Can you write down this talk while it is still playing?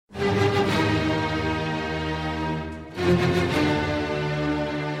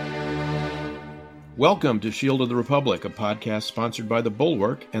Welcome to Shield of the Republic, a podcast sponsored by the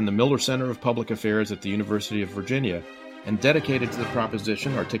Bulwark and the Miller Center of Public Affairs at the University of Virginia, and dedicated to the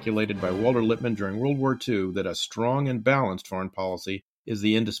proposition articulated by Walter Lippmann during World War II that a strong and balanced foreign policy is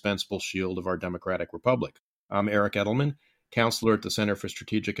the indispensable shield of our democratic republic. I'm Eric Edelman, counselor at the Center for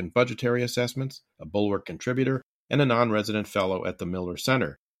Strategic and Budgetary Assessments, a Bulwark contributor, and a non-resident fellow at the Miller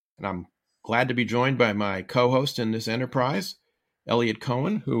Center. And I'm glad to be joined by my co-host in this enterprise, Elliot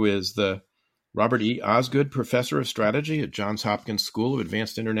Cohen, who is the Robert E. Osgood Professor of Strategy at Johns Hopkins School of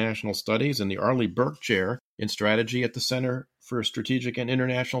Advanced International Studies and the Arleigh Burke Chair in Strategy at the Center for Strategic and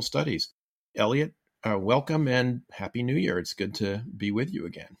International Studies. Elliot, welcome and Happy New Year. It's good to be with you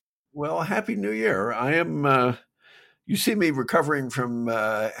again. Well, Happy New Year. I am, you see me recovering from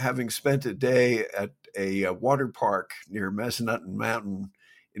having spent a day at a water park near Massanutten Mountain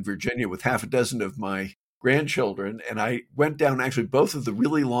in Virginia with half a dozen of my grandchildren. And I went down actually both of the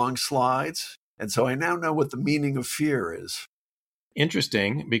really long slides. And so I now know what the meaning of fear is.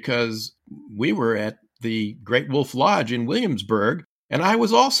 Interesting, because we were at the Great Wolf Lodge in Williamsburg, and I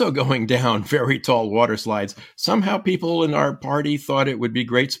was also going down very tall water slides. Somehow people in our party thought it would be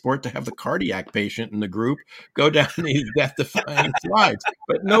great sport to have the cardiac patient in the group go down these death-defying slides.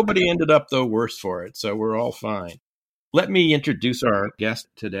 But nobody ended up the worse for it, so we're all fine. Let me introduce our guest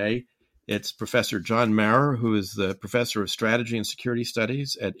today. It's Professor John Maurer, who is the Professor of Strategy and Security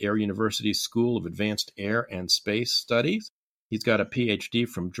Studies at Air University's School of Advanced Air and Space Studies. He's got a PhD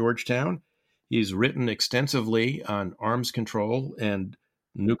from Georgetown. He's written extensively on arms control and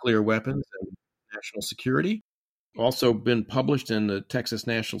nuclear weapons and national security. Also been published in the Texas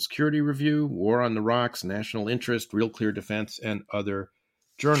National Security Review, War on the Rocks, National Interest, Real Clear Defense, and other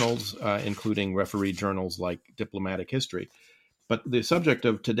journals, including referee journals like Diplomatic History. But the subject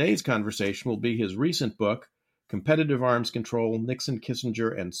of today's conversation will be his recent book, Competitive Arms Control, Nixon,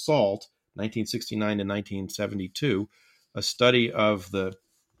 Kissinger, and SALT, 1969 to 1972, a study of the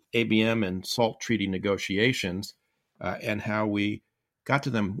ABM and SALT treaty negotiations and how we got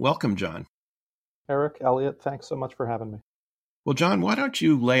to them. Welcome, John. Eric, Elliot, thanks so much for having me. Well, John, why don't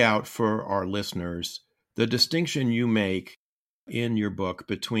you lay out for our listeners the distinction you make in your book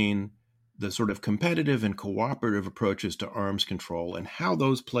between the sort of competitive and cooperative approaches to arms control and how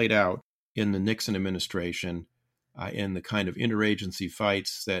those played out in the Nixon administration in the kind of interagency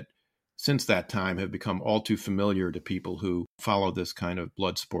fights that since that time have become all too familiar to people who follow this kind of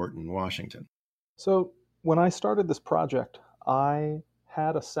blood sport in Washington. So when I started this project, I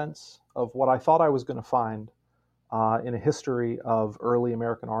had a sense of what I thought I was going to find in a history of early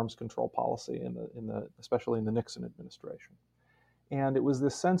American arms control policy, especially in the Nixon administration. And it was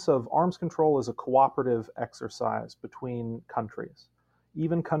this sense of arms control as a cooperative exercise between countries,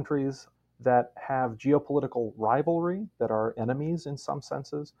 even countries that have geopolitical rivalry, that are enemies in some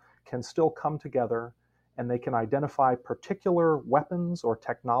senses, can still come together and they can identify particular weapons or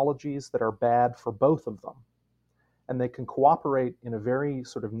technologies that are bad for both of them. And they can cooperate in a very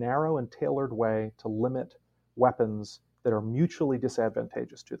sort of narrow and tailored way to limit weapons that are mutually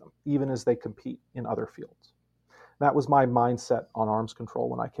disadvantageous to them, even as they compete in other fields. That was my mindset on arms control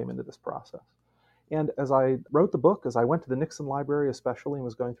when I came into this process. And as I wrote the book, as I went to the Nixon Library especially and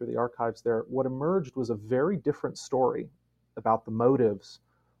was going through the archives there, what emerged was a very different story about the motives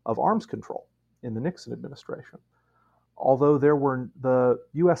of arms control in the Nixon administration. Although the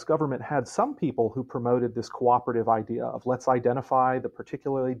US government had some people who promoted this cooperative idea of let's identify the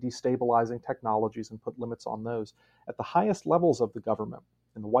particularly destabilizing technologies and put limits on those. At the highest levels of the government,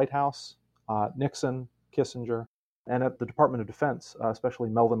 in the White House, Nixon, Kissinger, and at the Department of Defense, especially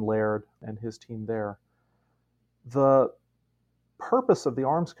Melvin Laird and his team there. The purpose of the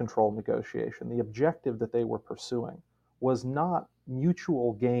arms control negotiation, the objective that they were pursuing, was not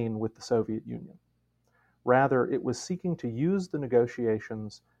mutual gain with the Soviet Union. Rather, it was seeking to use the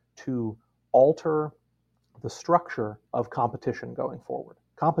negotiations to alter the structure of competition going forward.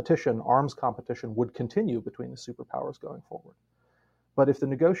 Arms competition, would continue between the superpowers going forward. But if the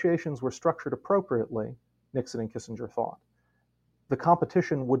negotiations were structured appropriately, Nixon and Kissinger thought, the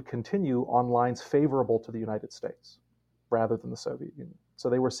competition would continue on lines favorable to the United States rather than the Soviet Union. So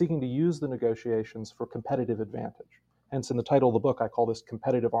they were seeking to use the negotiations for competitive advantage. Hence, in the title of the book, I call this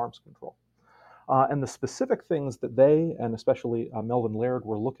Competitive Arms Control. And the specific things that they, and especially Melvin Laird,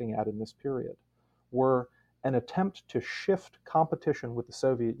 were looking at in this period were an attempt to shift competition with the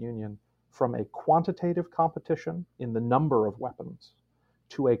Soviet Union from a quantitative competition in the number of weapons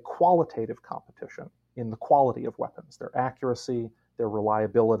to a qualitative competition in the quality of weapons, their accuracy, their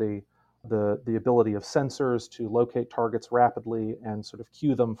reliability, the ability of sensors to locate targets rapidly and sort of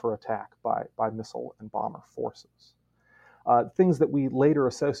cue them for attack by missile and bomber forces. things that we later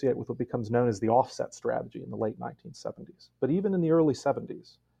associate with what becomes known as the offset strategy in the late 1970s. But even in the early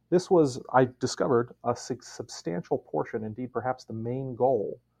 70s, this was, I discovered, a substantial portion, indeed perhaps the main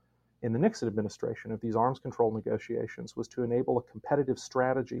goal in the Nixon administration of these arms control negotiations was to enable a competitive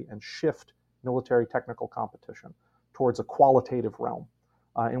strategy and shift military technical competition towards a qualitative realm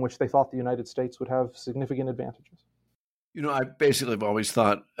in which they thought the United States would have significant advantages. You know, I basically have always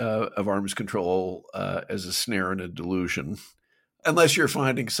thought of arms control as a snare and a delusion, unless you're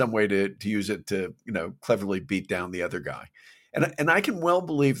finding some way to use it to, cleverly beat down the other guy. And I can well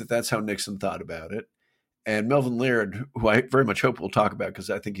believe that that's how Nixon thought about it. And Melvin Laird, who I very much hope we'll talk about because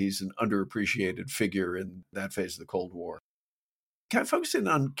I think he's an underappreciated figure in that phase of the Cold War. Can I focus in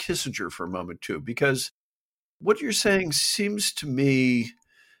on Kissinger for a moment, too? Because what you're saying seems to me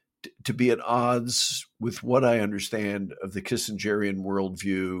to be at odds with what I understand of the Kissingerian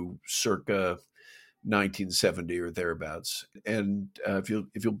worldview circa 1970 or thereabouts. And if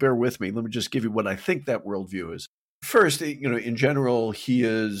you'll bear with me, let me just give you what I think that worldview is. First, in general, he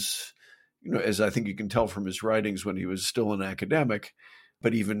is, as I think you can tell from his writings when he was still an academic,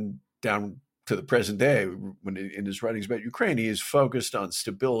 but even down to the present day, when in his writings about Ukraine, he is focused on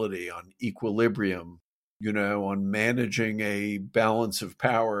stability, on equilibrium, on managing a balance of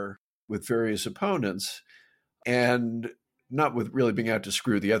power with various opponents, and not with really being out to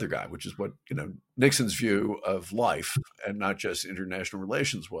screw the other guy, which is what, Nixon's view of life and not just international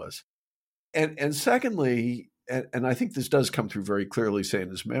relations was. And secondly, and I think this does come through very clearly, say, in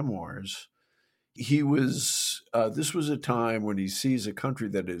his memoirs, this was a time when he sees a country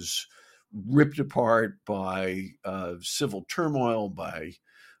that is ripped apart by civil turmoil, by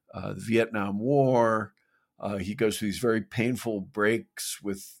the Vietnam War. He goes through these very painful breaks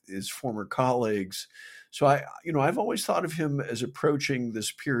with his former colleagues. So I've always thought of him as approaching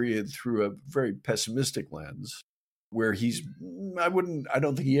this period through a very pessimistic lens, where I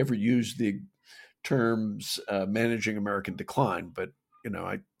don't think he ever used the terms managing American decline, but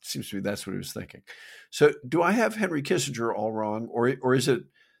it seems to me that's what he was thinking. So do I have Henry Kissinger all wrong, or is it,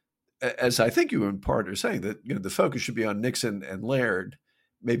 as I think you in part are saying, that the focus should be on Nixon and Laird,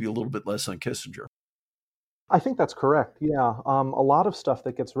 maybe a little bit less on Kissinger? I think that's correct. Yeah. A lot of stuff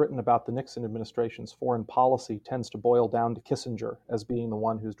that gets written about the Nixon administration's foreign policy tends to boil down to Kissinger as being the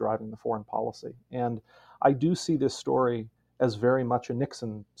one who's driving the foreign policy. And I do see this story as very much a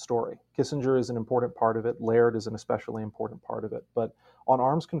Nixon story. Kissinger is an important part of it. Laird is an especially important part of it. But on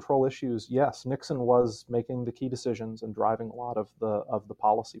arms control issues, yes, Nixon was making the key decisions and driving a lot of the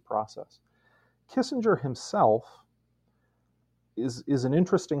policy process. Kissinger himself is an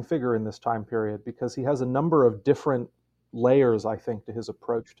interesting figure in this time period because he has a number of different layers, I think, to his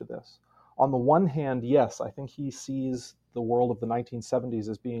approach to this. On the one hand, yes, I think he sees the world of the 1970s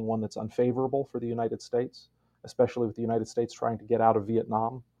as being one that's unfavorable for the United States, especially with the United States trying to get out of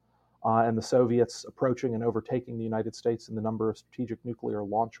Vietnam and the Soviets approaching and overtaking the United States in the number of strategic nuclear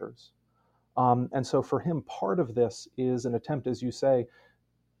launchers. And so for him, part of this is an attempt, as you say,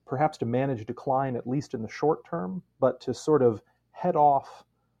 perhaps to manage decline, at least in the short term, but to sort of head off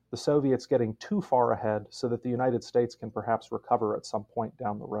the Soviets getting too far ahead so that the United States can perhaps recover at some point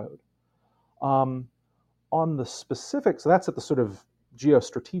down the road. On the specifics, so that's at the sort of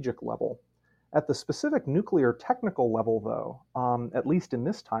geostrategic level. At the specific nuclear technical level, though, at least in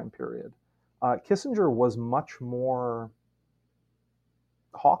this time period, Kissinger was much more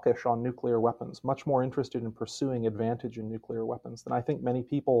hawkish on nuclear weapons, much more interested in pursuing advantage in nuclear weapons than I think many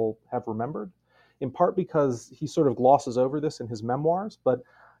people have remembered, in part because he sort of glosses over this in his memoirs, but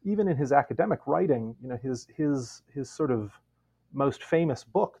even in his academic writing, his sort of most famous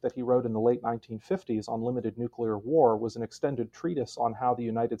book that he wrote in the late 1950s on limited nuclear war was an extended treatise on how the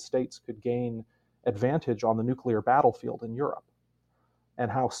United States could gain advantage on the nuclear battlefield in Europe,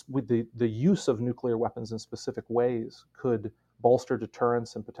 and how with the use of nuclear weapons in specific ways could bolster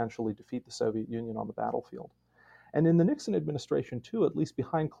deterrence and potentially defeat the Soviet Union on the battlefield. And in the Nixon administration, too, at least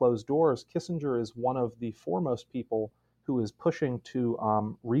behind closed doors, Kissinger is one of the foremost people who is pushing to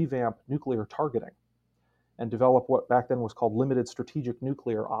revamp nuclear targeting and develop what back then was called limited strategic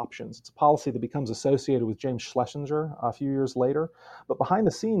nuclear options. It's a policy that becomes associated with James Schlesinger a few years later. But behind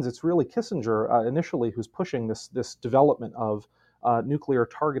the scenes, it's really Kissinger initially who's pushing this development of nuclear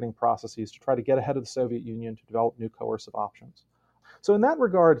targeting processes to try to get ahead of the Soviet Union to develop new coercive options. So in that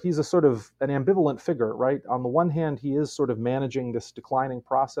regard, he's a sort of an ambivalent figure, right? On the one hand, he is sort of managing this declining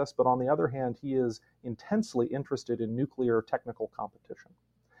process, but on the other hand, he is intensely interested in nuclear technical competition.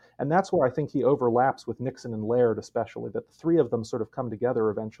 And that's where I think he overlaps with Nixon and Laird especially, that the three of them sort of come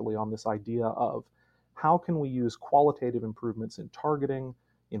together eventually on this idea of how can we use qualitative improvements in targeting,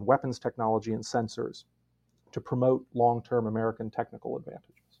 in weapons technology and sensors to promote long-term American technical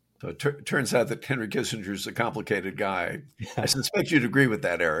advantages. So it turns out that Henry Kissinger is a complicated guy. Yes. I suspect you'd agree with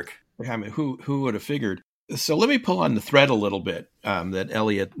that, Eric. I mean, who would have figured? So let me pull on the thread a little bit that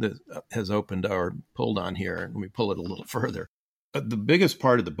Elliot has opened or pulled on here. Let me pull it a little further. The biggest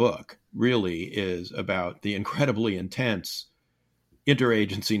part of the book really is about the incredibly intense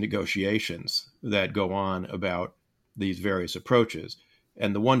interagency negotiations that go on about these various approaches.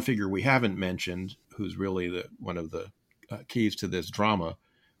 And the one figure we haven't mentioned, who's really one of the keys to this drama,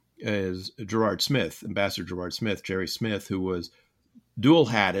 is Gerard Smith, Ambassador Gerard Smith, Jerry Smith, who was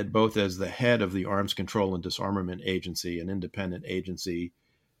dual-hatted both as the head of the Arms Control and Disarmament Agency, an independent agency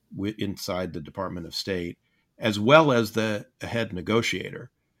inside the Department of State, as well as the head negotiator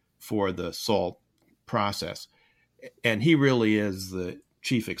for the SALT process. And he really is the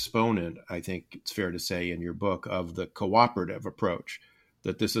chief exponent, I think it's fair to say in your book, of the cooperative approach,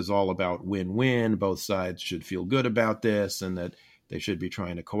 that this is all about win-win, both sides should feel good about this, and that they should be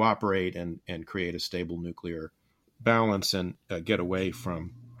trying to cooperate and create a stable nuclear balance and get away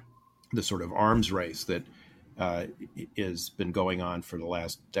from the sort of arms race that has been going on for the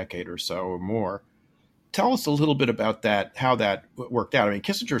last decade or so or more. Tell us a little bit about that, how that worked out. I mean,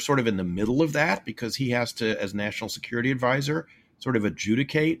 Kissinger's sort of in the middle of that because he has to, as national security advisor, sort of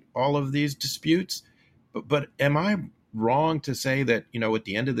adjudicate all of these disputes. But am I wrong to say that, at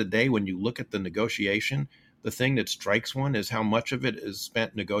the end of the day, when you look at the negotiation, the thing that strikes one is how much of it is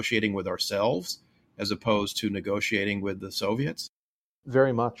spent negotiating with ourselves as opposed to negotiating with the Soviets?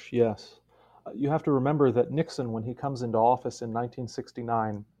 Very much, yes. You have to remember that Nixon, when he comes into office in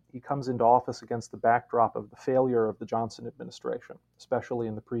 1969, he comes into office against the backdrop of the failure of the Johnson administration, especially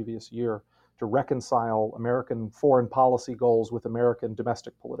in the previous year, to reconcile American foreign policy goals with American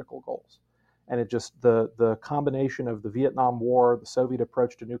domestic political goals. And it just, the combination of the Vietnam War, the Soviet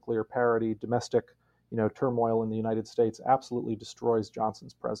approach to nuclear parity, domestic turmoil in the United States absolutely destroys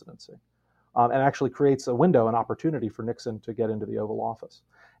Johnson's presidency and actually creates a window, an opportunity for Nixon to get into the Oval Office.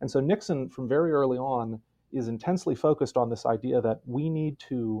 And so Nixon, from very early on, is intensely focused on this idea that we need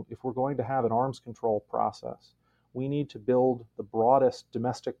to, if we're going to have an arms control process, we need to build the broadest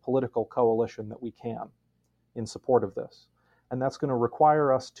domestic political coalition that we can in support of this. And that's going to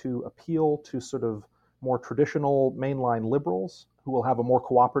require us to appeal to sort of more traditional mainline liberals who will have a more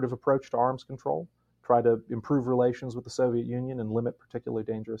cooperative approach to arms control, try to improve relations with the Soviet Union and limit particularly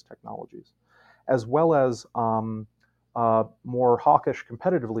dangerous technologies, as well as more hawkish,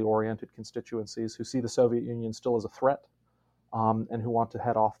 competitively oriented constituencies who see the Soviet Union still as a threat and who want to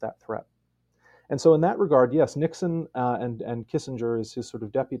head off that threat. And so in that regard, yes, Nixon and Kissinger is his sort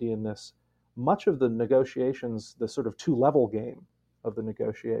of deputy in this. Much of the negotiations, the sort of two-level game of the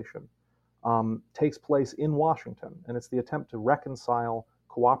negotiation, takes place in Washington, and it's the attempt to reconcile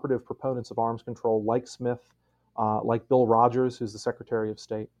cooperative proponents of arms control like Smith, like Bill Rogers, who's the Secretary of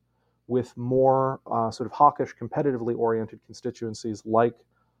State, with more sort of hawkish, competitively oriented constituencies like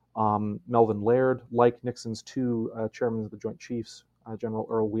Melvin Laird, like Nixon's two chairmen of the Joint Chiefs, General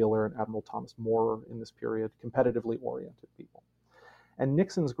Earl Wheeler and Admiral Thomas Moorer in this period, competitively oriented people. And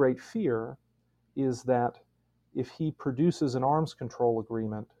Nixon's great fear is that if he produces an arms control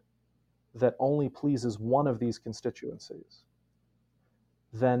agreement that only pleases one of these constituencies,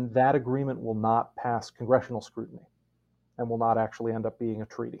 then that agreement will not pass congressional scrutiny and will not actually end up being a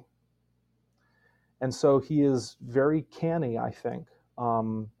treaty. And so he is very canny, I think,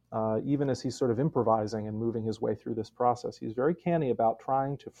 even as he's sort of improvising and moving his way through this process. He's very canny about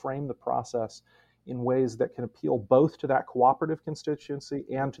trying to frame the process in ways that can appeal both to that cooperative constituency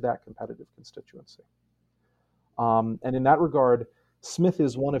and to that competitive constituency. And in that regard, Smith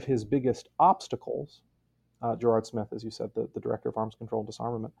is one of his biggest obstacles. Gerard Smith, as you said, the Director of Arms Control and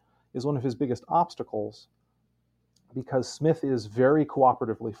Disarmament, is one of his biggest obstacles because Smith is very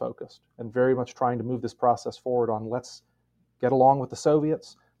cooperatively focused and very much trying to move this process forward on let's get along with the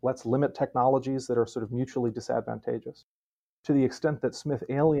Soviets, let's limit technologies that are sort of mutually disadvantageous, to the extent that Smith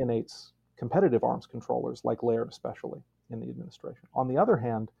alienates competitive arms controllers like Laird especially in the administration. On the other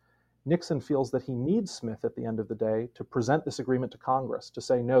hand, Nixon feels that he needs Smith at the end of the day to present this agreement to Congress, to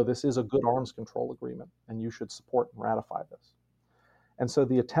say, no, this is a good arms control agreement, and you should support and ratify this. And so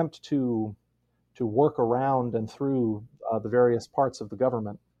the attempt to work around and through the various parts of the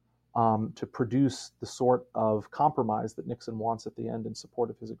government to produce the sort of compromise that Nixon wants at the end in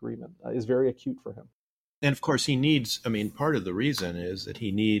support of his agreement is very acute for him. And of course, he needs, part of the reason is that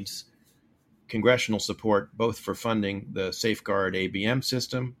he needs congressional support both for funding the Safeguard ABM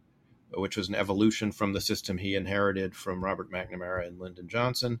system, which was an evolution from the system he inherited from Robert McNamara and Lyndon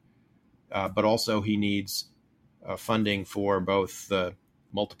Johnson. But also he needs funding for both the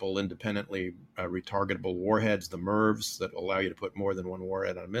multiple independently retargetable warheads, the MIRVs, that allow you to put more than one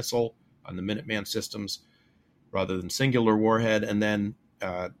warhead on a missile, on the Minuteman systems, rather than singular warhead, and then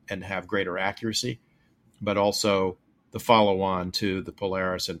and have greater accuracy, but also the follow-on to the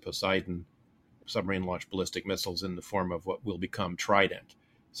Polaris and Poseidon submarine-launched ballistic missiles in the form of what will become Trident.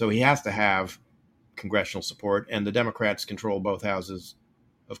 So he has to have congressional support, and the Democrats control both houses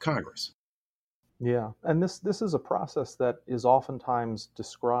of Congress. Yeah, and this is a process that is oftentimes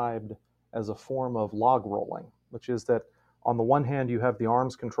described as a form of log rolling, which is that on the one hand you have the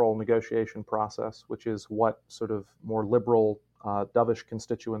arms control negotiation process, which is what sort of more liberal, dovish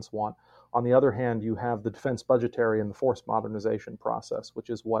constituents want. On the other hand, you have the defense budgetary and the force modernization process, which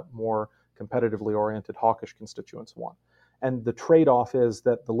is what more competitively oriented hawkish constituents want. And the trade-off is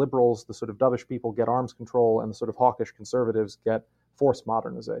that the liberals, the sort of dovish people, get arms control, and the sort of hawkish conservatives get force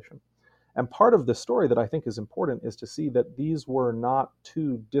modernization. And part of the story that I think is important is to see that these were not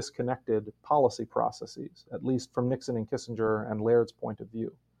two disconnected policy processes, at least from Nixon and Kissinger and Laird's point of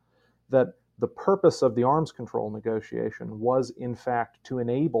view. That the purpose of the arms control negotiation was, in fact, to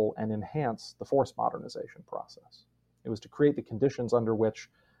enable and enhance the force modernization process. It was to create the conditions under which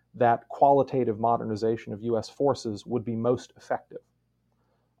that qualitative modernization of U.S. forces would be most effective,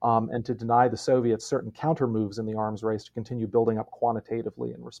 and to deny the Soviets certain counter moves in the arms race to continue building up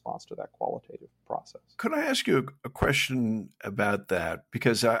quantitatively in response to that qualitative process. Could I ask you a question about that?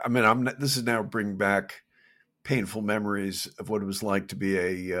 Because this is now bringing back painful memories of what it was like to be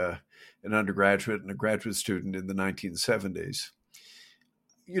an undergraduate and a graduate student in the 1970s.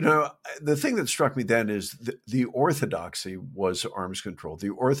 You know, the thing that struck me then is the orthodoxy was arms control. The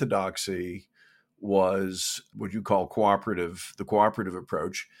orthodoxy was what you call the cooperative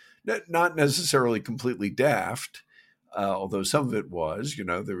approach, not necessarily completely daft, although some of it was,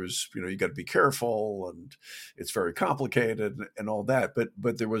 there was, you got to be careful and it's very complicated and all that.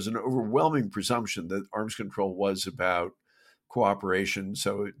 But there was an overwhelming presumption that arms control was about cooperation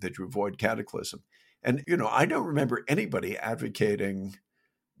so that you avoid cataclysm. And, I don't remember anybody advocating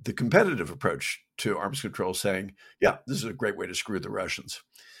the competitive approach to arms control saying, yeah, this is a great way to screw the Russians.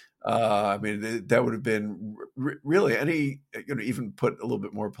 That would have been really even put a little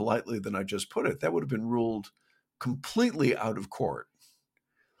bit more politely than I just put it, that would have been ruled completely out of court.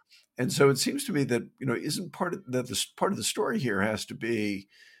 And so it seems to me that, isn't part of the story here has to be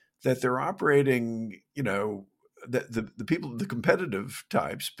that they're operating, the people, the competitive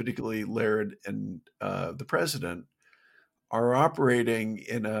types, particularly Laird and the president, are operating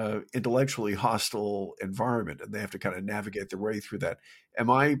in a intellectually hostile environment, and they have to kind of navigate their way through that. Am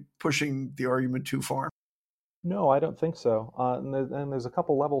I pushing the argument too far? No, I don't think so. And there's a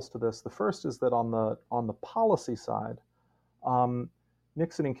couple levels to this. The first is that on the policy side,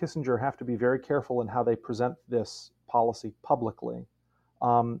 Nixon and Kissinger have to be very careful in how they present this policy publicly,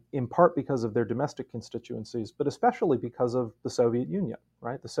 in part because of their domestic constituencies, but especially because of the Soviet Union,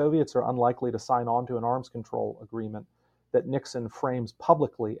 right? The Soviets are unlikely to sign on to an arms control agreement that Nixon frames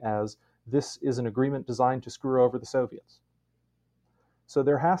publicly as this is an agreement designed to screw over the Soviets. So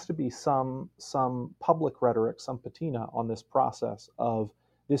there has to be some public rhetoric, some patina on this process of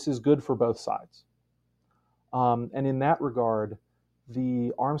this is good for both sides. And in that regard,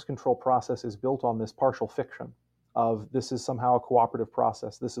 the arms control process is built on this partial fiction of this is somehow a cooperative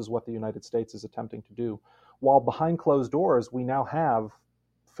process. This is what the United States is attempting to do. While behind closed doors, we now have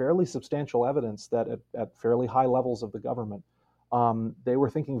fairly substantial evidence that at fairly high levels of the government, they were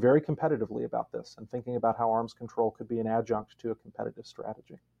thinking very competitively about this and thinking about how arms control could be an adjunct to a competitive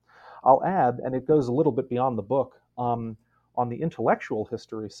strategy. I'll add, and it goes a little bit beyond the book, on the intellectual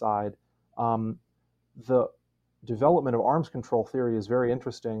history side, the development of arms control theory is very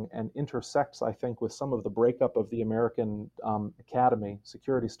interesting and intersects, I think, with some of the breakup of the American Academy,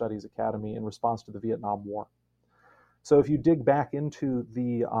 Security Studies Academy, in response to the Vietnam War. So if you dig back into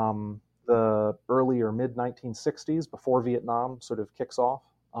the early or mid 1960s, before Vietnam sort of kicks off,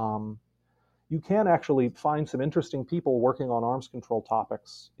 you can actually find some interesting people working on arms control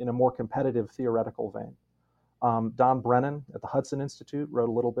topics in a more competitive theoretical vein. Don Brennan at the Hudson Institute wrote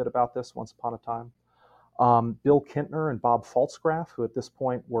a little bit about this once upon a time. Bill Kintner and Bob Faltzgraff, who at this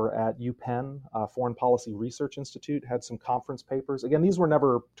point were at UPenn, Foreign Policy Research Institute, had some conference papers. Again, these were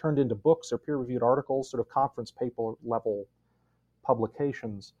never turned into books or peer-reviewed articles, sort of conference paper level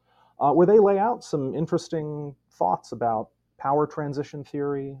publications, where they lay out some interesting thoughts about power transition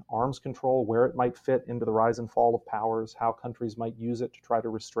theory, arms control, where it might fit into the rise and fall of powers, how countries might use it to try to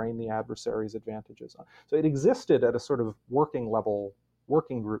restrain the adversary's advantages. So it existed at a sort of working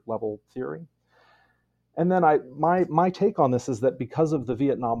group level theory. And then my take on this is that because of the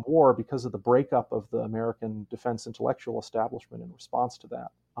Vietnam War, because of the breakup of the American defense intellectual establishment in response to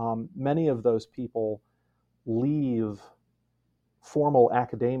that, many of those people leave formal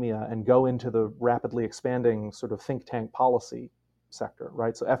academia and go into the rapidly expanding sort of think tank policy sector,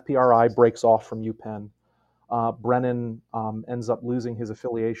 right? So FPRI breaks off from UPenn. Brennan ends up losing his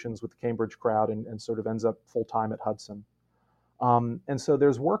affiliations with the Cambridge crowd and sort of ends up full time at Hudson. And so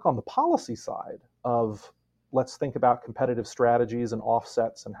there's work on the policy side of let's think about competitive strategies and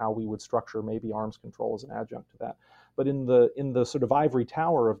offsets and how we would structure maybe arms control as an adjunct to that. But in the sort of ivory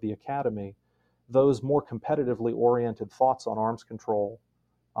tower of the academy, those more competitively oriented thoughts on arms control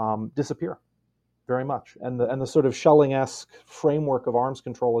disappear very much. And the sort of Schelling-esque framework of arms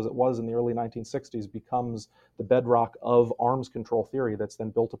control as it was in the early 1960s becomes the bedrock of arms control theory that's then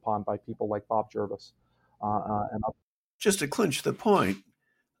built upon by people like Bob Jervis and others. Just to clinch the point,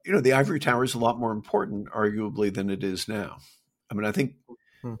 the ivory tower is a lot more important, arguably, than it is now. I mean, I think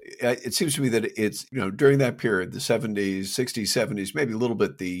it seems to me that it's, during that period, the 70s, 60s, 70s, maybe a little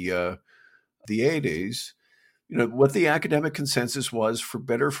bit the 80s, what the academic consensus was, for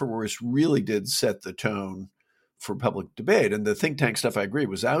better or for worse, really did set the tone for public debate. And the think tank stuff, I agree,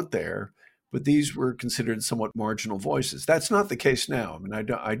 was out there, but these were considered somewhat marginal voices. That's not the case now. I mean,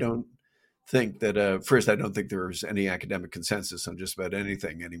 I don't think that, first, I don't think there's any academic consensus on just about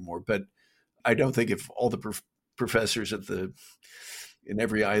anything anymore. But I don't think if all the professors in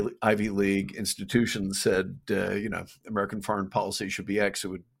every Ivy League institution said, American foreign policy should be X, it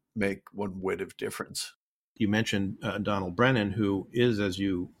would make one whit of difference. You mentioned Donald Brennan, who is, as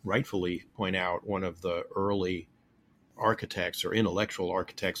you rightfully point out, one of the early architects or intellectual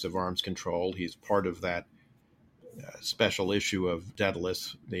architects of arms control. He's part of that special issue of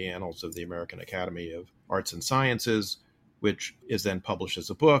Daedalus, the Annals of the American Academy of Arts and Sciences, which is then published as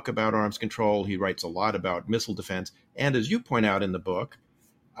a book about arms control. He writes a lot about missile defense. And as you point out in the book,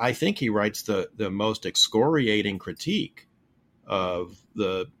 I think he writes the most excoriating critique of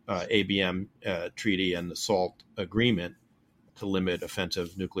the ABM treaty and the SALT agreement to limit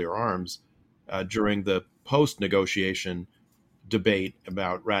offensive nuclear arms during the post-negotiation debate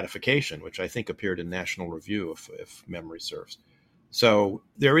about ratification, which I think appeared in National Review, if memory serves. So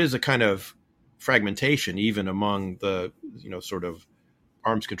there is a kind of fragmentation even among the sort of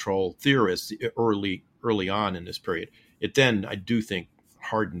arms control theorists early on in this period. It then, I do think,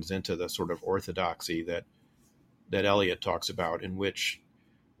 hardens into the sort of orthodoxy that Eliot talks about, in which,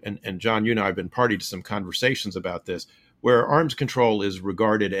 and John, you and I have been party to some conversations about this, where arms control is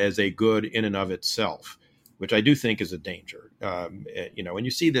regarded as a good in and of itself, which I do think is a danger. And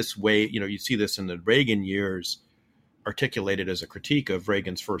you see this way, you see this in the Reagan years articulated as a critique of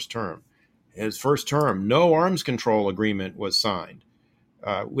Reagan's first term. In his first term, no arms control agreement was signed,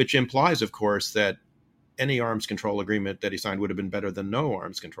 which implies, of course, that any arms control agreement that he signed would have been better than no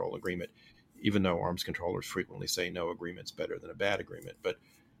arms control agreement, even though arms controllers frequently say no agreement's better than a bad agreement.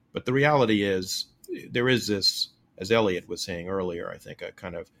 But the reality is there is this, as Eliot was saying earlier, I think, a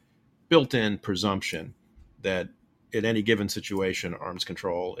kind of built-in presumption that in any given situation, arms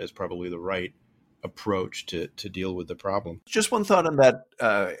control is probably the right approach to deal with the problem. Just one thought on that,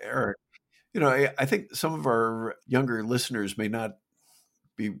 Eric. I think some of our younger listeners may not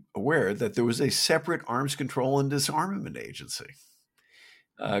be aware that there was a separate arms control and disarmament agency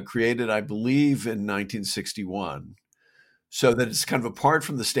created, I believe, in 1961. So that it's kind of apart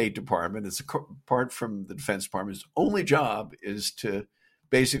from the State Department, it's apart from the Defense Department. Its only job is to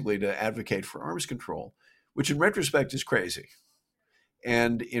advocate for arms control, which in retrospect is crazy.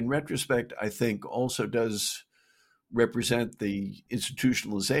 And in retrospect, I think also does represent the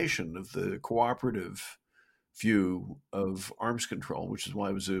institutionalization of the cooperative view of arms control, which is why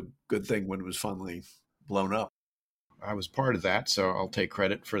it was a good thing when it was finally blown up. I was part of that, so I'll take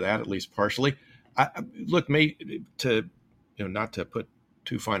credit for that, at least partially. Not to put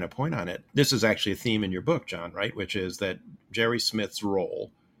too fine a point on it, this is actually a theme in your book, John, right? Which is that Jerry Smith's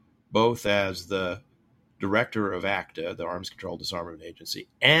role, both as the director of ACTA, the Arms Control Disarmament Agency,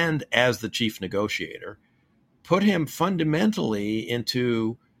 and as the chief negotiator, put him fundamentally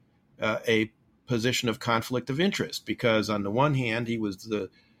into a position of conflict of interest, because on the one hand, he was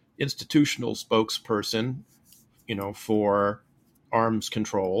the institutional spokesperson, for arms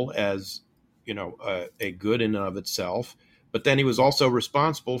control as, a good in and of itself. But then he was also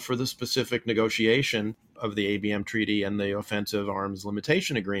responsible for the specific negotiation of the ABM treaty and the Offensive Arms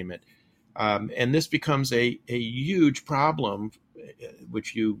Limitation Agreement. And this becomes a huge problem,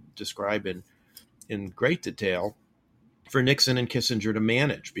 which you describe in great detail, for Nixon and Kissinger to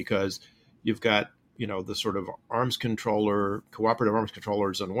manage, because you've got, the sort of cooperative arms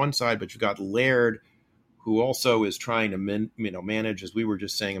controllers on one side, but you've got layered who also is trying to manage, as we were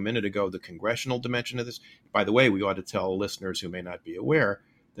just saying a minute ago, the congressional dimension of this. By the way, we ought to tell listeners who may not be aware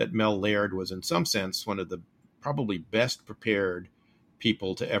that Mel Laird was, in some sense, one of the probably best prepared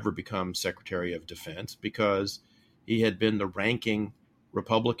people to ever become Secretary of Defense, because he had been the ranking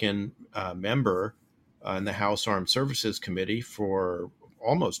Republican member in the House Armed Services Committee for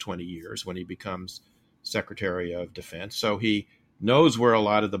almost 20 years when he becomes Secretary of Defense. So he knows where a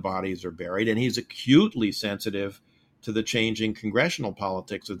lot of the bodies are buried, and he's acutely sensitive to the changing congressional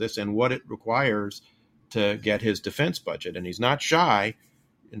politics of this and what it requires to get his defense budget. And he's not shy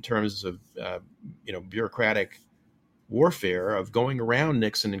in terms of bureaucratic warfare of going around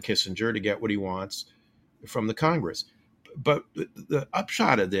Nixon and Kissinger to get what he wants from the Congress. But the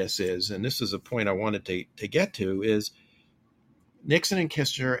upshot of this is, and this is a point I wanted to get to, is Nixon and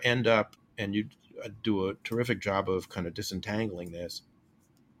Kissinger end up, and you do a terrific job of kind of disentangling this,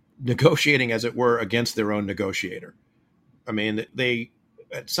 negotiating, as it were, against their own negotiator. I mean, they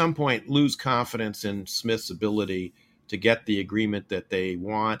at some point lose confidence in Smith's ability to get the agreement that they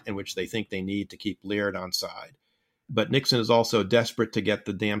want and which they think they need to keep Laird on side. But Nixon is also desperate to get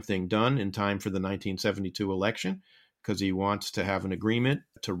the damn thing done in time for the 1972 election, because he wants to have an agreement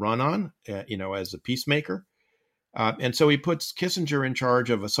to run on, as a peacemaker. And so he puts Kissinger in charge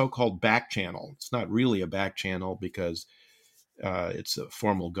of a so-called back channel. It's not really a back channel because it's a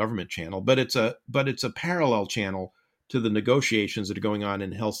formal government channel, but it's a parallel channel to the negotiations that are going on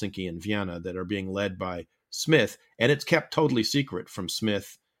in Helsinki and Vienna that are being led by Smith, and it's kept totally secret from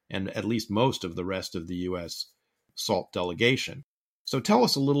Smith and at least most of the rest of the U.S. SALT delegation. So tell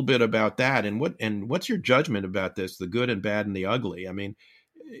us a little bit about that, and what's your judgment about this, the good and bad and the ugly? I mean,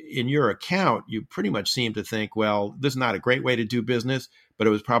 in your account, you pretty much seem to think, well, this is not a great way to do business, but it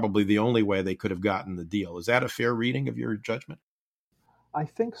was probably the only way they could have gotten the deal. Is that a fair reading of your judgment? I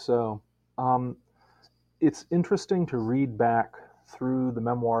think so. It's interesting to read back through the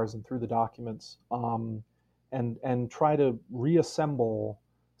memoirs and through the documents, and try to reassemble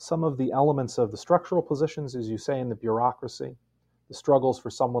some of the elements of the structural positions, as you say, in the bureaucracy, the struggles for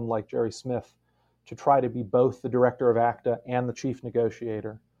someone like Jerry Smith to try to be both the director of ACTA and the chief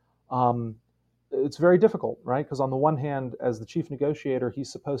negotiator. It's very difficult, right? Because on the one hand, as the chief negotiator,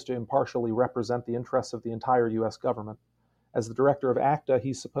 he's supposed to impartially represent the interests of the entire U.S. government. As the director of ACTA,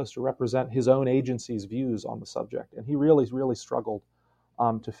 he's supposed to represent his own agency's views on the subject. And he really, really struggled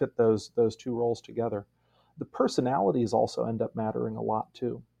to fit those two roles together. The personalities also end up mattering a lot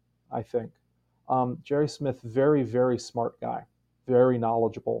too, I think. Jerry Smith, very, very smart guy, very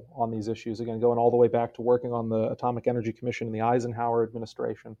knowledgeable on these issues. Again, going all the way back to working on the Atomic Energy Commission in the Eisenhower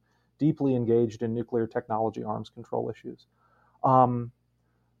administration, deeply engaged in nuclear technology, arms control issues.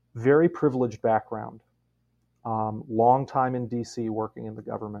 Very privileged background. Long time in D.C. working in the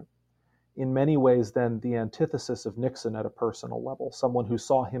government. In many ways, then, the antithesis of Nixon at a personal level, someone who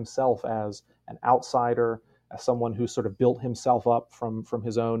saw himself as an outsider, as someone who sort of built himself up from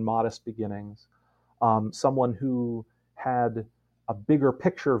his own modest beginnings, someone who had a bigger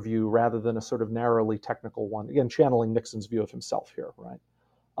picture view rather than a sort of narrowly technical one. Again, channeling Nixon's view of himself here, right?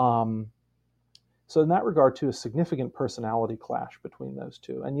 So in that regard, too, a significant personality clash between those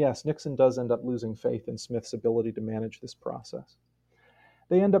two. And yes, Nixon does end up losing faith in Smith's ability to manage this process.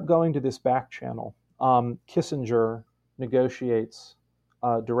 They end up going to this back channel. Kissinger negotiates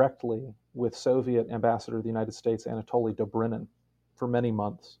directly with Soviet Ambassador to the United States, Anatoly Dobrynin, for many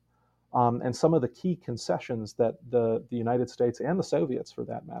months. And some of the key concessions that the United States and the Soviets, for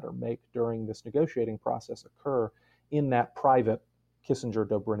that matter, make during this negotiating process occur in that private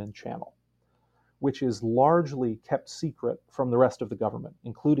Kissinger-Dobrynin channel, which is largely kept secret from the rest of the government,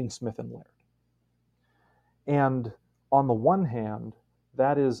 including Smith and Laird. And on the one hand,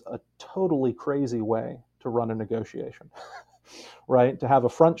 that is a totally crazy way to run a negotiation, right? To have a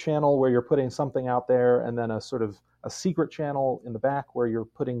front channel where you're putting something out there and then a sort of a secret channel in the back where you're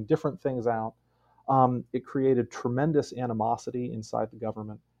putting different things out. It created tremendous animosity inside the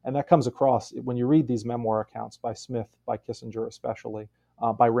government. And that comes across when you read these memoir accounts by Smith, by Kissinger especially,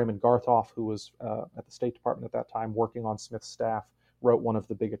 by Raymond Garthoff, who was at the State Department at that time working on Smith's staff, wrote one of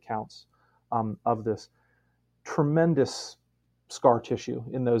the big accounts of this. Tremendous scar tissue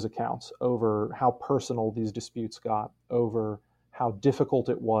in those accounts over how personal these disputes got, over how difficult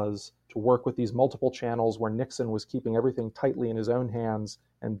it was to work with these multiple channels where Nixon was keeping everything tightly in his own hands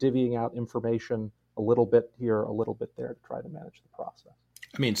and divvying out information a little bit here, a little bit there to try to manage the process.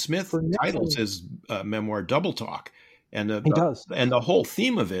 I mean, Smith titles his memoir Double Talk. And he does. And the whole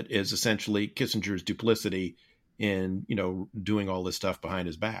theme of it is essentially Kissinger's duplicity in, doing all this stuff behind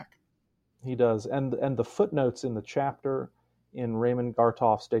his back. He does. And the footnotes in the chapter in Raymond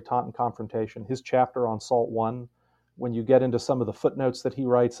Gartoff's Détente and Confrontation, his chapter on SALT 1, when you get into some of the footnotes that he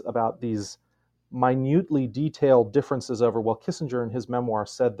writes about these minutely detailed differences over, well, Kissinger in his memoir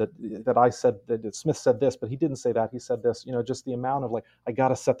said that I said that Smith said this, but he didn't say that, he said this, just the amount of I got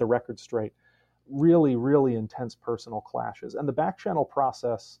to set the record straight. Really, really intense personal clashes. And the back channel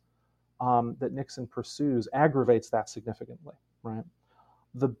process that Nixon pursues aggravates that significantly, right?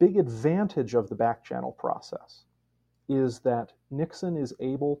 The big advantage of the back channel process is that Nixon is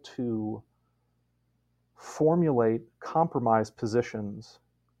able to formulate compromise positions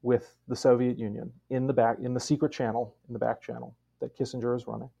with the Soviet Union in the secret channel, in the back channel that Kissinger is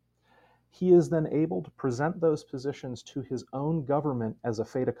running. He is then able to present those positions to his own government as a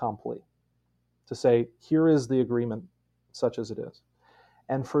fait accompli, to say, here is the agreement, such as it is.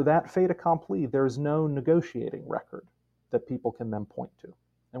 And for that fait accompli, there's no negotiating record that people can then point to.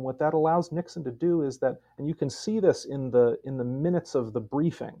 And what that allows Nixon to do is that, and you can see this in the minutes of the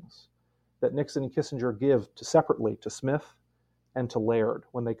briefings that Nixon and Kissinger give separately to Smith and to Laird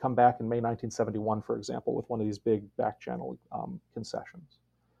when they come back in May 1971, for example, with one of these big back channel concessions.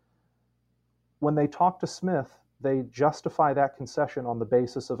 When they talk to Smith, they justify that concession on the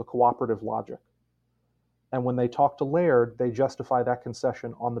basis of a cooperative logic. And when they talk to Laird, they justify that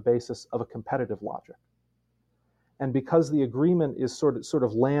concession on the basis of a competitive logic. And because the agreement is sort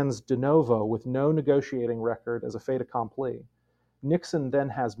of lands de novo with no negotiating record as a fait accompli, Nixon then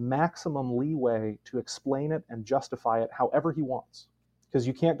has maximum leeway to explain it and justify it however he wants. Because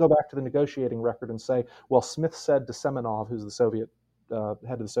you can't go back to the negotiating record and say, well, Smith said to Semenov, who's the Soviet head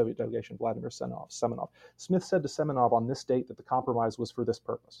of the Soviet delegation, Vladimir Semenov, Smith said to Semenov on this date that the compromise was for this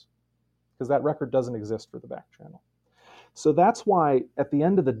purpose. Because that record doesn't exist for the back channel. So that's why, at the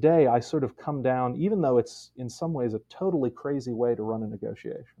end of the day, I sort of come down, even though it's in some ways a totally crazy way to run a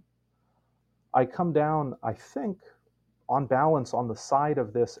negotiation, I come down, I think, on balance, on the side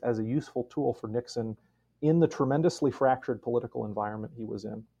of this as a useful tool for Nixon in the tremendously fractured political environment he was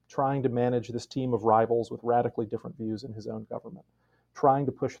in, trying to manage this team of rivals with radically different views in his own government, trying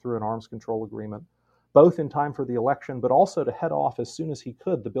to push through an arms control agreement, both in time for the election, but also to head off as soon as he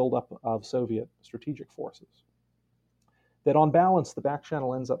could the buildup of Soviet strategic forces. That on balance, the back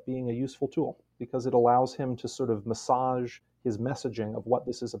channel ends up being a useful tool because it allows him to sort of massage his messaging of what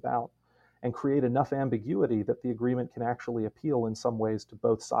this is about and create enough ambiguity that the agreement can actually appeal in some ways to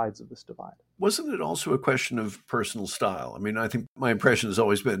both sides of this divide. Wasn't it also a question of personal style? I mean, I think my impression has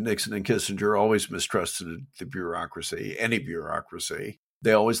always been Nixon and Kissinger always mistrusted the bureaucracy, any bureaucracy.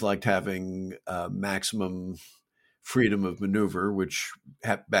 They always liked having maximum freedom of maneuver, which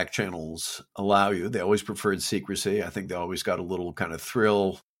back channels allow you. They always preferred secrecy. I think they always got a little kind of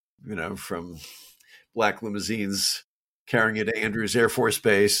thrill, from black limousines carrying you to Andrews Air Force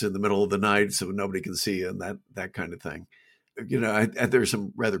Base in the middle of the night so nobody can see you and that kind of thing. There's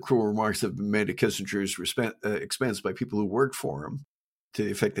some rather cruel remarks that have been made at Kissinger's expense by people who worked for him to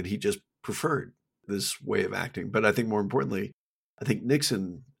the effect that he just preferred this way of acting. But I think more importantly, I think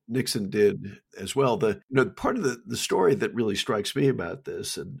Nixon did as well. Part of the story that really strikes me about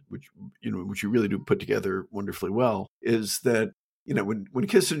this, and which you really do put together wonderfully well, is that when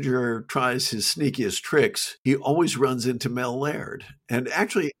Kissinger tries his sneakiest tricks, he always runs into Mel Laird. And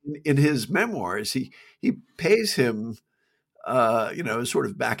actually, in his memoirs, he pays him a sort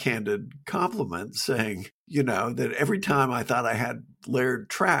of backhanded compliment, saying that every time I thought I had Laird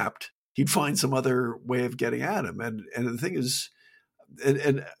trapped, he'd find some other way of getting at him. And the thing is.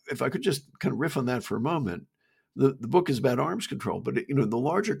 And if I could just kind of riff on that for a moment, the book is about arms control, but in the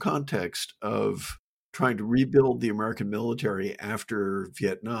larger context of trying to rebuild the American military after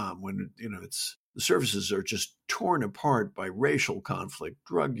Vietnam, when the services are just torn apart by racial conflict,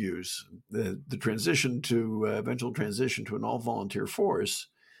 drug use, the eventual transition to an all-volunteer force,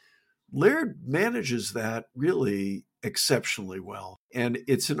 Laird manages that really exceptionally well, and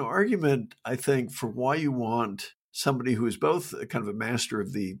it's an argument, I think, for why you want somebody who is both kind of a master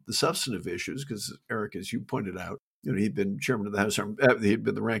of the substantive issues, because Eric, as you pointed out, he'd been chairman of the House he'd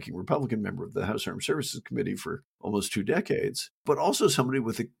been the ranking Republican member of the House Armed Services Committee for almost 2 decades, but also somebody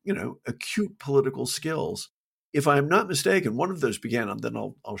with acute political skills. If I'm not mistaken, one of those began, and then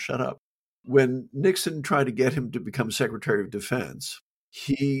I'll shut up. When Nixon tried to get him to become Secretary of Defense,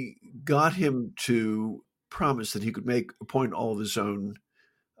 he got him to promise that he could appoint all of his own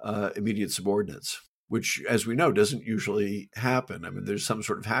immediate subordinates, which, as we know, doesn't usually happen. I mean, there's some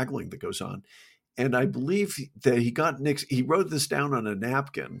sort of haggling that goes on. And I believe that he wrote this down on a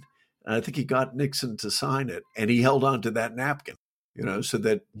napkin, and I think he got Nixon to sign it, and he held on to that napkin, so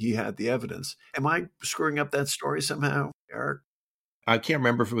that he had the evidence. Am I screwing up that story somehow, Eric? I can't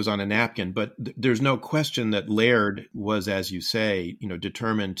remember if it was on a napkin, but there's no question that Laird was, as you say,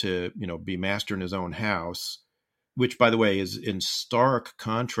 determined to, be master in his own house, which, by the way, is in stark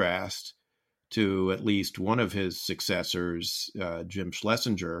contrast to at least one of his successors, Jim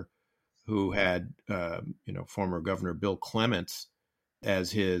Schlesinger, who had, former Governor Bill Clements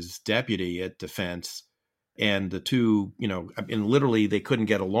as his deputy at defense. And the two, and literally they couldn't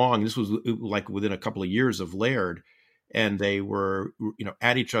get along. This was like within a couple of years of Laird, and they were,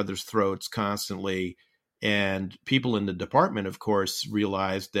 at each other's throats constantly. And people in the department, of course,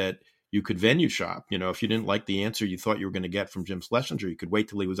 realized that you could venue shop. If you didn't like the answer you thought you were going to get from Jim Schlesinger, you could wait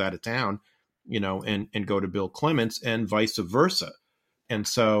till he was out of town, and go to Bill Clements, and vice versa. And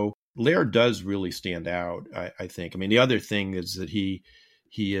so Laird does really stand out, I think. I mean, the other thing is that he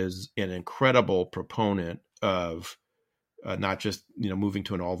is an incredible proponent of not just, moving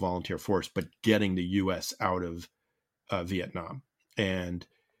to an all-volunteer force, but getting the U.S. out of Vietnam. And,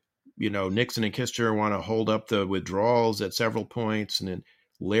 Nixon and Kissinger want to hold up the withdrawals at several points, and then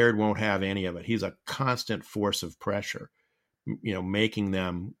Laird won't have any of it. He's a constant force of pressure, making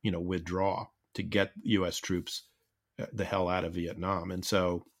them, withdraw to get U.S. troops the hell out of Vietnam. And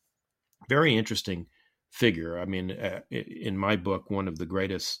so very interesting figure. I mean, in my book, one of the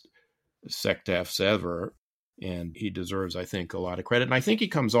greatest SecDefs ever, and he deserves, I think, a lot of credit. And I think he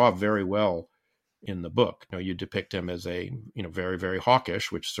comes off very well in the book. You depict him as a, very, very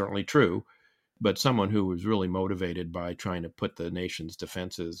hawkish, which is certainly true, but someone who was really motivated by trying to put the nation's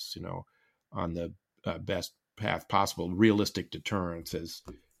defenses, on the best path possible, realistic deterrence, as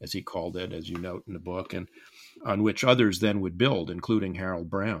he called it, as you note in the book, and on which others then would build, including Harold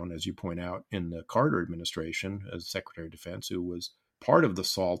Brown, as you point out, in the Carter administration as Secretary of Defense, who was part of the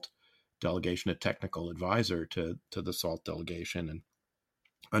SALT delegation, a technical advisor to the SALT delegation, and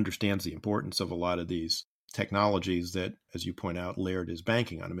understands the importance of a lot of these technologies that, as you point out, Laird is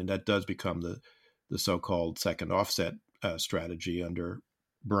banking on. I mean, that does become the so-called second offset strategy under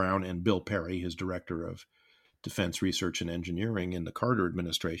Brown and Bill Perry, his director of Defense Research and Engineering in the Carter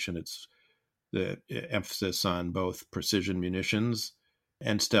administration. It's the emphasis on both precision munitions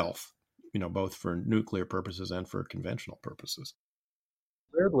and stealth, both for nuclear purposes and for conventional purposes.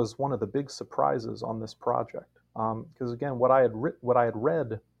 Laird was one of the big surprises on this project, because again, what I had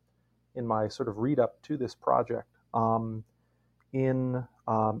read in my sort of read up to this project, he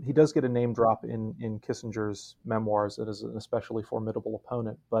does get a name drop in Kissinger's memoirs as an especially formidable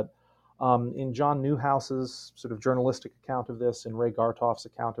opponent, but in John Newhouse's sort of journalistic account of this, in Ray Gartoff's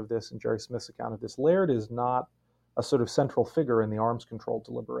account of this, and Jerry Smith's account of this, Laird is not a sort of central figure in the arms control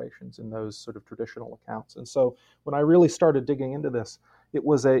deliberations in those sort of traditional accounts. And so when I really started digging into this, it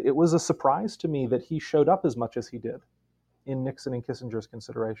was a surprise to me that he showed up as much as he did in Nixon and Kissinger's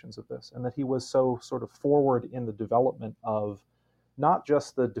considerations of this, and that he was so sort of forward in the development of not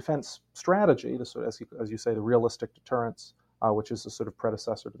just the defense strategy, as you say, the realistic deterrence, which is the sort of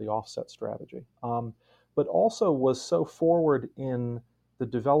predecessor to the offset strategy, but also was so forward in the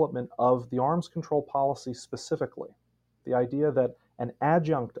development of the arms control policy specifically. The idea that an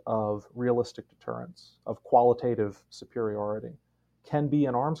adjunct of realistic deterrence, of qualitative superiority, can be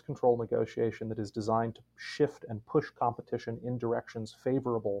an arms control negotiation that is designed to shift and push competition in directions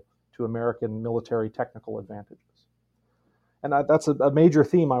favorable to American military technical advantages. And that's a major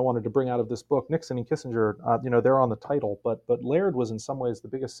theme I wanted to bring out of this book. Nixon and Kissinger, they're on the title, but Laird was in some ways the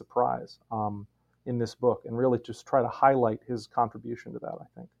biggest surprise in this book, and really just try to highlight his contribution to that, I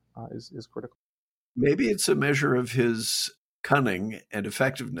think, is critical. Maybe it's a measure of his cunning and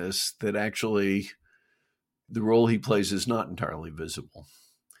effectiveness that actually the role he plays is not entirely visible.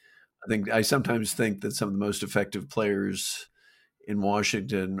 I sometimes think that some of the most effective players in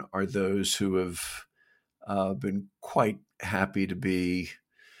Washington are those who have been quite happy to be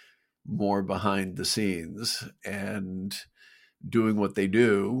more behind the scenes and doing what they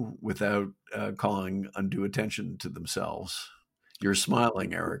do without calling undue attention to themselves. You're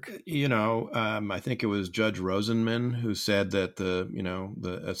smiling, Eric. I think it was Judge Rosenman who said that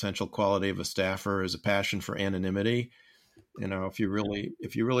the essential quality of a staffer is a passion for anonymity. If you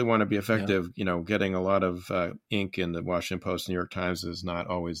really want to be effective, getting a lot of ink in the Washington Post, New York Times is not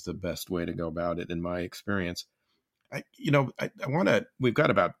always the best way to go about it, in my experience. We've got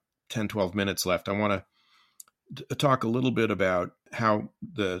about 10, 12 minutes left. I want to talk a little bit about how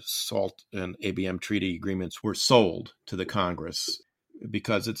the SALT and ABM treaty agreements were sold to the Congress,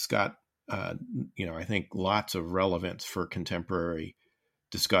 because it's got, I think, lots of relevance for contemporary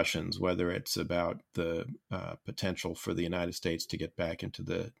discussions, whether it's about the potential for the United States to get back into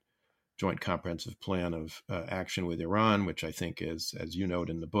the Joint Comprehensive Plan of Action with Iran, which I think is, as you note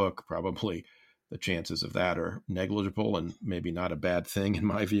in the book, probably the chances of that are negligible and maybe not a bad thing in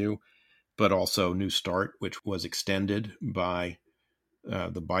my view. But also New START, which was extended by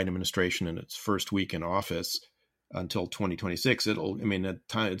the Biden administration in its first week in office until 2026.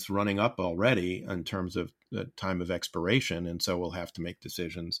 It's running up already in terms of the time of expiration. And so we'll have to make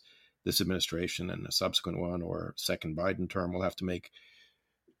decisions. This administration and the subsequent one or second Biden term will have to make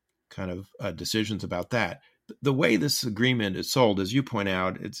kind of decisions about that. The way this agreement is sold, as you point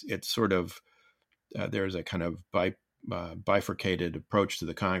out, it's sort of, there's a kind of bifurcated approach to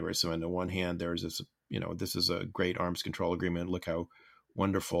the Congress. So on the one hand, there's this, this is a great arms control agreement. Look how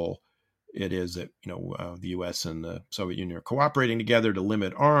wonderful it is that, the U.S. and the Soviet Union are cooperating together to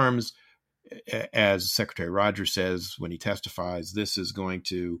limit arms. As Secretary Rogers says when he testifies, this is going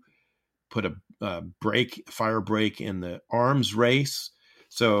to put a fire break in the arms race.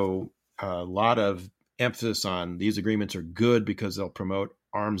 So a lot of emphasis on these agreements are good because they'll promote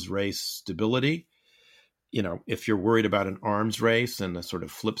arms race stability. If you're worried about an arms race, and the sort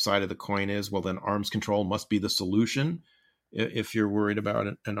of flip side of the coin is, well, then arms control must be the solution if you're worried about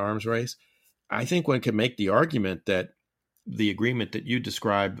an arms race. I think one could make the argument that the agreement that you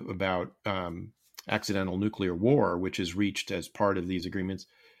describe about accidental nuclear war, which is reached as part of these agreements,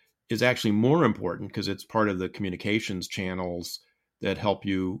 is actually more important because it's part of the communications channels that help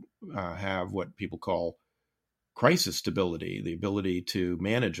you have what people call crisis stability, the ability to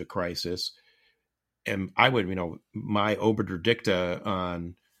manage a crisis. And I would, my obiter dicta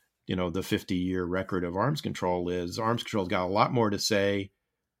on, the 50-year record of arms control is arms control's got a lot more to say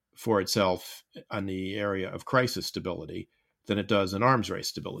for itself on the area of crisis stability than it does in arms race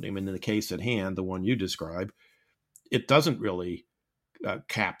stability. In the case at hand, the one you describe, it doesn't really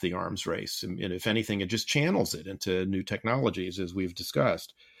cap the arms race. And if anything, it just channels it into new technologies, as we've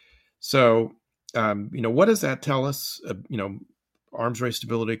discussed. So, what does that tell us, arms race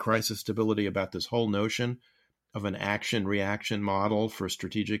stability, crisis stability, about this whole notion of an action-reaction model for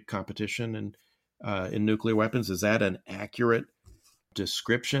strategic competition and in nuclear weapons? Is that an accurate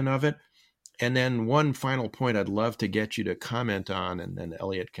description of it? And then one final point I'd love to get you to comment on, and then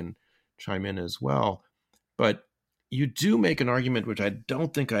Elliot can chime in as well. But you do make an argument, which I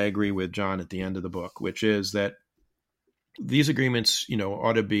don't think I agree with, John, at the end of the book, which is that these agreements,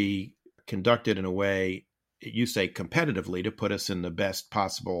 ought to be conducted in a way, you say competitively, to put us in the best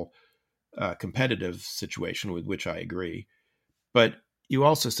possible competitive situation, with which I agree. But you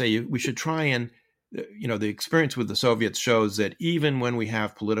also say we should try and, the experience with the Soviets shows that even when we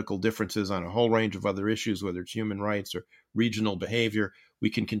have political differences on a whole range of other issues, whether it's human rights or regional behavior, we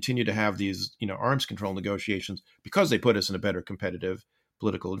can continue to have these, arms control negotiations because they put us in a better competitive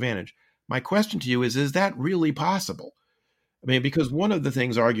political advantage. My question to you is that really possible? Because one of the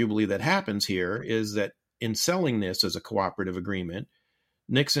things arguably that happens here is that in selling this as a cooperative agreement,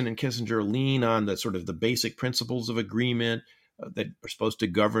 Nixon and Kissinger lean on the sort of the basic principles of agreement that are supposed to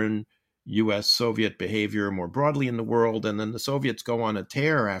govern U.S.-Soviet behavior more broadly in the world. And then the Soviets go on a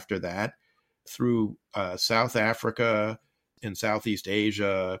tear after that through South Africa, in Southeast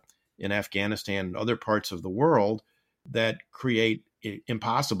Asia, in Afghanistan, and other parts of the world that create an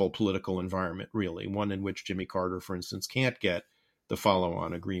impossible political environment, really, one in which Jimmy Carter, for instance, can't get the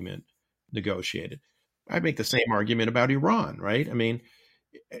follow-on agreement negotiated. I'd make the same argument about Iran, right?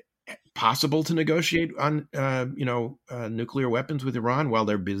 Possible to negotiate on, nuclear weapons with Iran while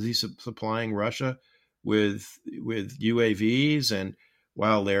they're busy supplying Russia with UAVs, and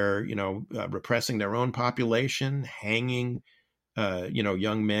while they're, repressing their own population, hanging,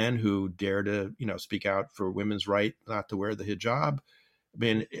 young men who dare to, speak out for women's right not to wear the hijab.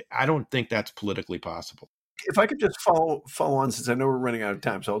 I don't think that's politically possible. If I could just follow on, since I know we're running out of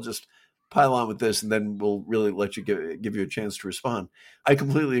time, so I'll just pile on with this, and then we'll really let you give you a chance to respond. I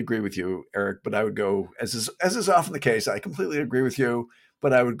completely agree with you, Eric, but I would go, as is often the case, I completely agree with you,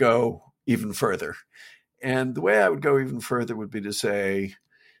 but I would go even further. And the way I would go even further would be to say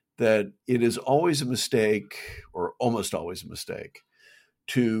that it is always a mistake, or almost always a mistake,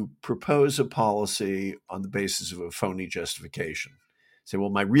 to propose a policy on the basis of a phony justification. Say, well,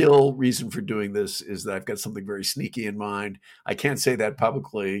 my real reason for doing this is that I've got something very sneaky in mind. I can't say that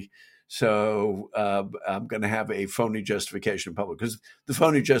publicly, so I'm going to have a phony justification in public, because the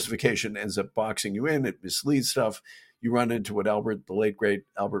phony justification ends up boxing you in. It misleads stuff. You run into what the late, great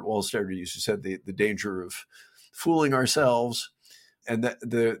Albert Wohlstetter used to say, the danger of fooling ourselves. And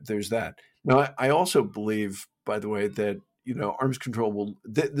there's that. Now, I also believe, by the way, that, arms control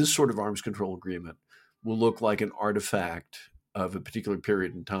this sort of arms control agreement will look like an artifact of a particular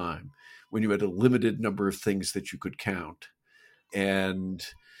period in time when you had a limited number of things that you could count. And,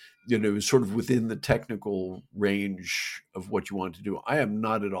 sort of within the technical range of what you want to do. I am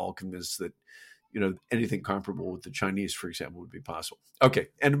not at all convinced that anything comparable with the Chinese, for example, would be possible. Okay,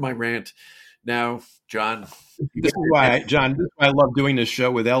 end of my rant. Now, John. This is why, John, this is why I love doing this show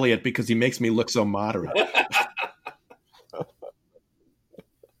with Elliot, because he makes me look so moderate.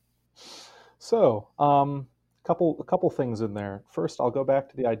 So, a couple things in there. First, I'll go back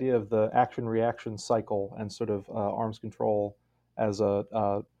to the idea of the action-reaction cycle and sort of arms control as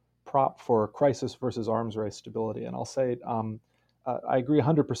a prop for crisis versus arms race stability. And I'll say I agree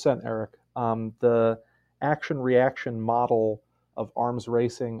 100%, Eric. The action-reaction model of arms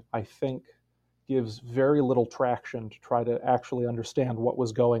racing, I think, gives very little traction to try to actually understand what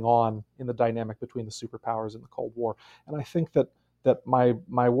was going on in the dynamic between the superpowers in the Cold War. And I think that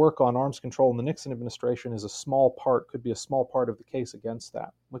my work on arms control in the Nixon administration is could be a small part of the case against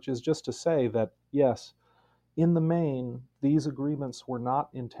that, which is just to say that, yes, in the main, these agreements were not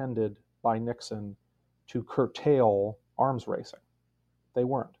intended by Nixon to curtail arms racing. They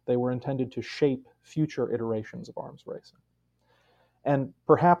weren't. They were intended to shape future iterations of arms racing. And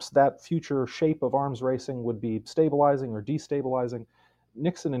perhaps that future shape of arms racing would be stabilizing or destabilizing.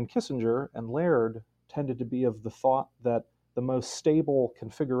 Nixon and Kissinger and Laird tended to be of the thought that the most stable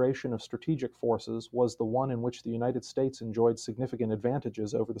configuration of strategic forces was the one in which the United States enjoyed significant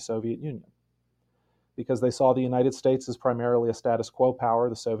advantages over the Soviet Union, because they saw the United States as primarily a status quo power,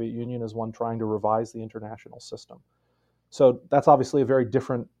 the Soviet Union as one trying to revise the international system. So that's obviously a very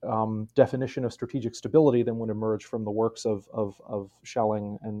different definition of strategic stability than would emerge from the works of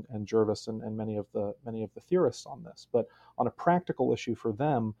Schelling and Jervis and many of the theorists on this. But on a practical issue for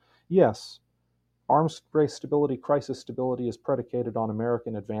them, yes, arms race stability, crisis stability is predicated on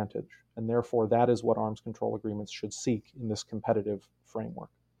American advantage, and therefore that is what arms control agreements should seek in this competitive framework.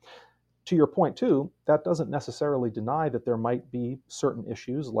 To your point, too, that doesn't necessarily deny that there might be certain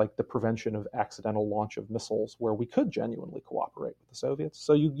issues like the prevention of accidental launch of missiles where we could genuinely cooperate with the Soviets.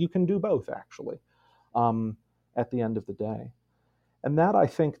 So you can do both, actually, at the end of the day. And that, I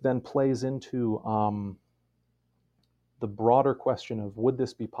think, then plays into the broader question of would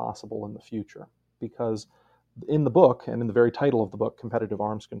this be possible in the future? Because in the book, and in the very title of the book, Competitive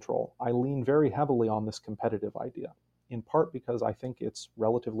Arms Control, I lean very heavily on this competitive idea, in part because I think it's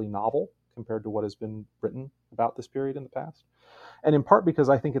relatively novel compared to what has been written about this period in the past, and in part because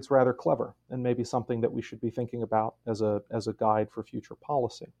I think it's rather clever and maybe something that we should be thinking about as a guide for future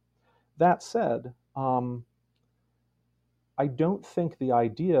policy. That said, I don't think the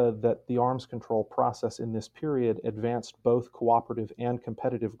idea that the arms control process in this period advanced both cooperative and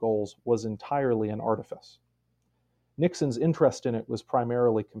competitive goals was entirely an artifice. Nixon's interest in it was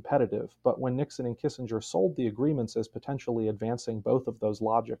primarily competitive, but when Nixon and Kissinger sold the agreements as potentially advancing both of those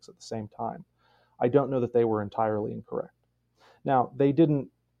logics at the same time, I don't know that they were entirely incorrect. Now, they didn't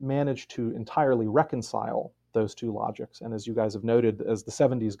manage to entirely reconcile those two logics, and as you guys have noted, as the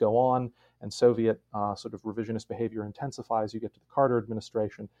 70s go on and Soviet sort of revisionist behavior intensifies, you get to the Carter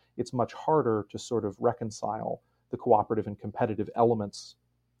administration, it's much harder to sort of reconcile the cooperative and competitive elements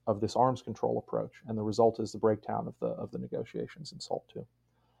of this arms control approach, and the result is the breakdown of the negotiations in SALT II.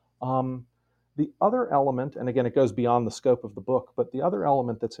 The other element, and again, it goes beyond the scope of the book, but the other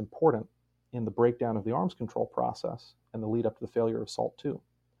element that's important in the breakdown of the arms control process and the lead up to the failure of SALT II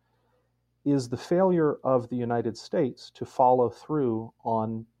is the failure of the United States to follow through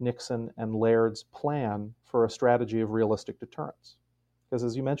on Nixon and Laird's plan for a strategy of realistic deterrence. Because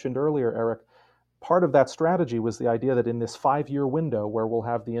as you mentioned earlier, Eric, part of that strategy was the idea that in this 5-year window where we'll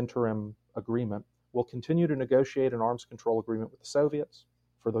have the interim agreement, we'll continue to negotiate an arms control agreement with the Soviets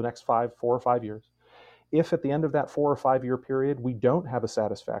for the next 4 or 5 years. If at the end of that 4 or 5 year period we don't have a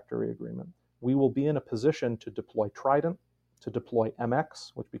satisfactory agreement, we will be in a position to deploy Trident, to deploy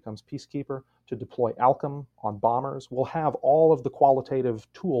MX, which becomes Peacekeeper, to deploy Alchem on bombers. We'll have all of the qualitative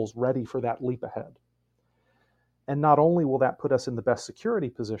tools ready for that leap ahead. And not only will that put us in the best security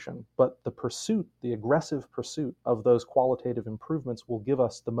position, but the aggressive pursuit of those qualitative improvements will give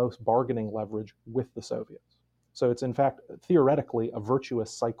us the most bargaining leverage with the Soviets. So it's in fact, theoretically, a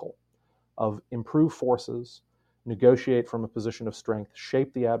virtuous cycle of improve forces, negotiate from a position of strength,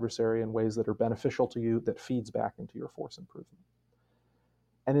 shape the adversary in ways that are beneficial to you, that feeds back into your force improvement.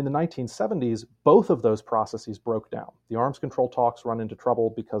 And in the 1970s, both of those processes broke down. The arms control talks run into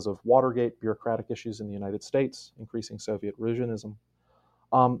trouble because of Watergate, bureaucratic issues in the United States, increasing Soviet revisionism.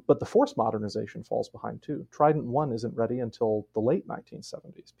 But the force modernization falls behind too. Trident I isn't ready until the late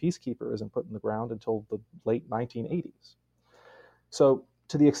 1970s. Peacekeeper isn't put in the ground until the late 1980s. So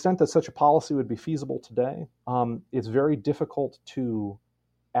to the extent that such a policy would be feasible today, it's very difficult to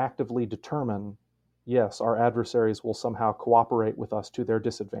actively determine, yes, our adversaries will somehow cooperate with us to their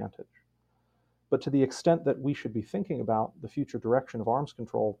disadvantage. But to the extent that we should be thinking about the future direction of arms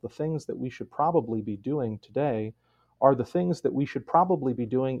control, the things that we should probably be doing today are the things that we should probably be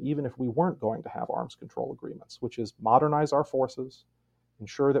doing even if we weren't going to have arms control agreements, which is modernize our forces,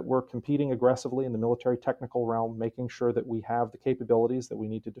 ensure that we're competing aggressively in the military technical realm, making sure that we have the capabilities that we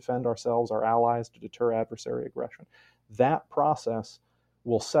need to defend ourselves, our allies, to deter adversary aggression. That process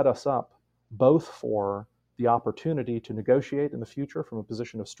will set us up both for the opportunity to negotiate in the future from a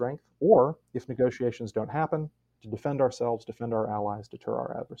position of strength, or if negotiations don't happen, to defend ourselves, defend our allies, deter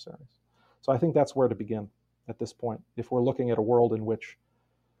our adversaries. So I think that's where to begin at this point. If we're looking at a world in which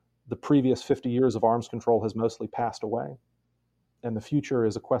the previous 50 years of arms control has mostly passed away, and the future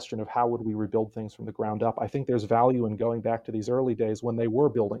is a question of how would we rebuild things from the ground up, I think there's value in going back to these early days when they were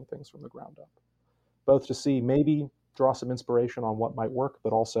building things from the ground up, both to see, maybe draw some inspiration on what might work,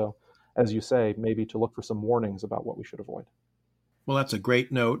 but also, as you say, maybe to look for some warnings about what we should avoid. Well, that's a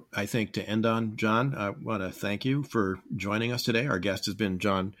great note, I think, to end on, John. I want to thank you for joining us today. Our guest has been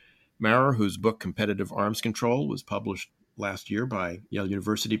John Maurer, whose book Competitive Arms Control was published last year by Yale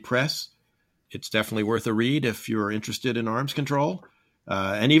University Press. It's definitely worth a read if you're interested in arms control.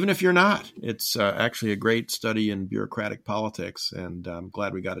 And even if you're not, it's actually a great study in bureaucratic politics. And I'm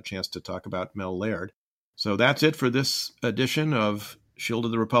glad we got a chance to talk about Mel Laird. So that's it for this edition of Shield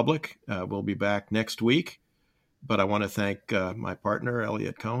of the Republic. We'll be back next week. But I want to thank my partner,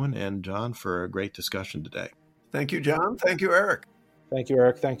 Elliot Cohen, and John for a great discussion today. Thank you, John. Thank you, Eric. Thank you,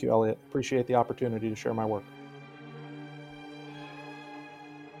 Eric. Thank you, Elliot. Appreciate the opportunity to share my work.